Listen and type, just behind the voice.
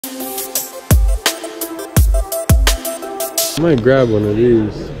might grab one of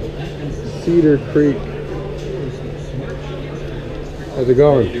these. Cedar Creek. How's it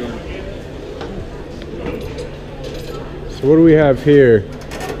going? So what do we have here?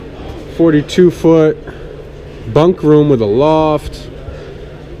 42-foot bunk room with a loft.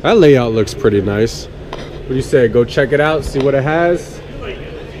 That layout looks pretty nice. What do you say? Go check it out, see what it has?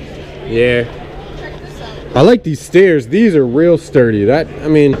 Yeah. I like these stairs. These are real sturdy. I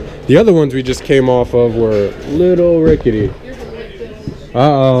mean, the other ones we just came off of were little rickety.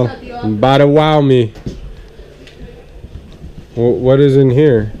 Uh-oh. About to wow me. What is in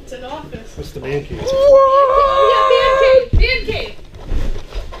here? It's an office. What's the man cave? Man cave.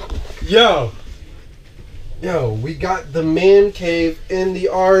 Yo, we got the man cave in the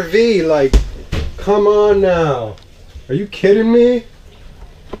RV. Like, come on now. Are you kidding me?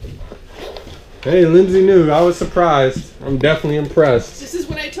 Hey, Lindsay knew. I was surprised. I'm definitely impressed. This is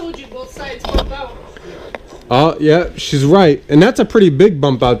when I told you both sides bump out. Oh, yeah, she's right. And that's a pretty big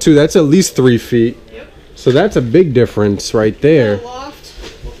bump out, too. That's at least 3 feet. Yep. So that's a big difference right there.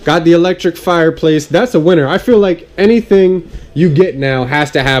 Loft. Got the electric fireplace. That's a winner. I feel like anything you get now has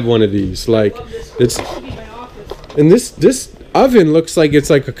to have one of these. Like, it's... And this oven looks like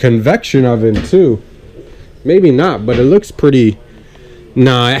it's like a convection oven, too. Maybe not, but it looks pretty...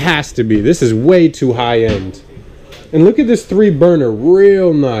 Nah, it has to be. This is way too high end. And look at this 3-burner.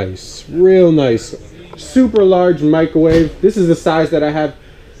 Real nice. Real nice. Super large microwave. This is the size that I have.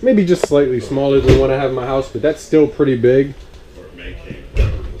 Maybe just slightly smaller than what I have in my house, but that's still pretty big.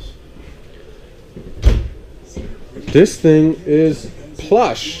 This thing is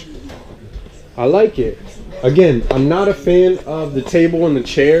plush. I like it. Again, I'm not a fan of the table and the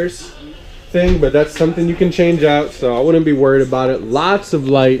chairs thing, but that's something you can change out, so I wouldn't be worried about it. Lots of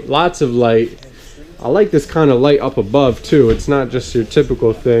light, lots of light. I like this kind of light up above too. It's not just your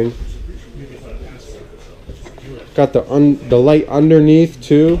typical thing. Got the light underneath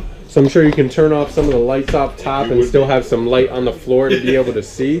too, so I'm sure you can turn off some of the lights off top and still have some light on the floor to be able to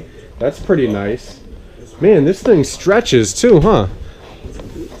see. That's pretty nice. Man, this thing stretches too, huh?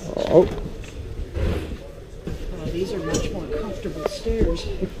 Oh. These are much more comfortable stairs.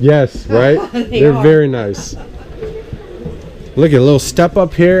 Yes, right? They're very nice. Look at a little step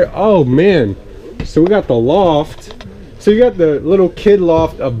up here. Oh man. So we got the loft. So you got the little kid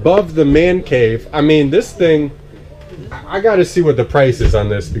loft above the man cave. I mean, this thing, I gotta see what the price is on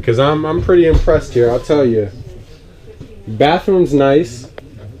this because I'm pretty impressed here, I'll tell you. Bathroom's nice.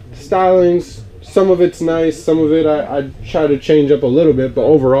 Styling's, some of it's nice, some of it I try to change up a little bit, but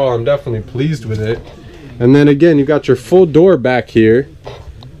overall I'm definitely pleased with it. And then again, you got your full door back here.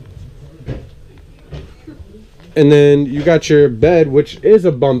 And then you got your bed, which is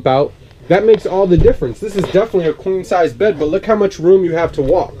a bump out. That makes all the difference. This is definitely a queen size bed, but look how much room you have to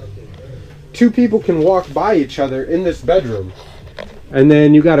walk. 2 people can walk by each other in this bedroom. And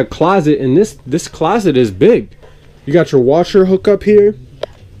then you got a closet, and this closet is big. You got your washer hook up here.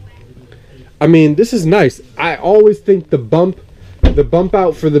 I mean, this is nice. I always think the bump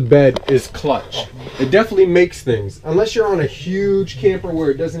out for the bed is clutch. It definitely makes things. Unless you're on a huge camper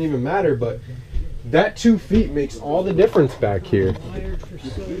where it doesn't even matter, but that 2 feet makes all the difference back here.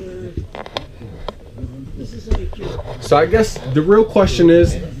 So I guess the real question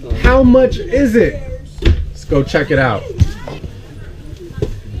is, how much is it? Let's go check it out.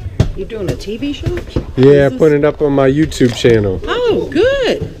 You doing a TV show? Yeah, putting it up on my YouTube channel. Oh,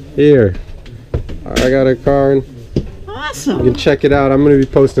 good. Here. I got a card. Awesome. You can check it out. I'm going to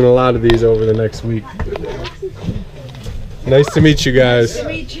be posting a lot of these over the next week. Nice to meet you guys. Nice to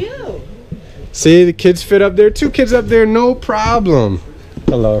meet you. See, the kids fit up there. 2 kids up there, no problem.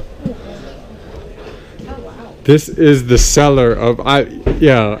 Hello. This is the seller of,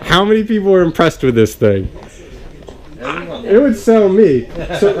 yeah, how many people are impressed with this thing? It would sell me.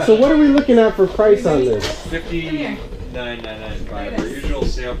 So what are we looking at for price on this? $59,995. Our usual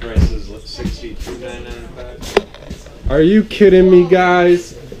sale price is $62,995. Are you kidding me,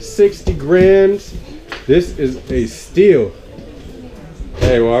 guys? 60 grand. This is a steal.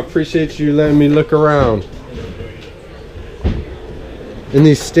 Hey, well, I appreciate you letting me look around. And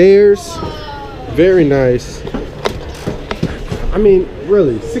these stairs, very nice. I mean,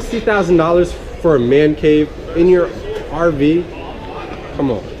 really, $60,000 for a man cave in your RV?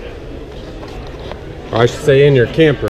 Come on. Or I should say in your camper.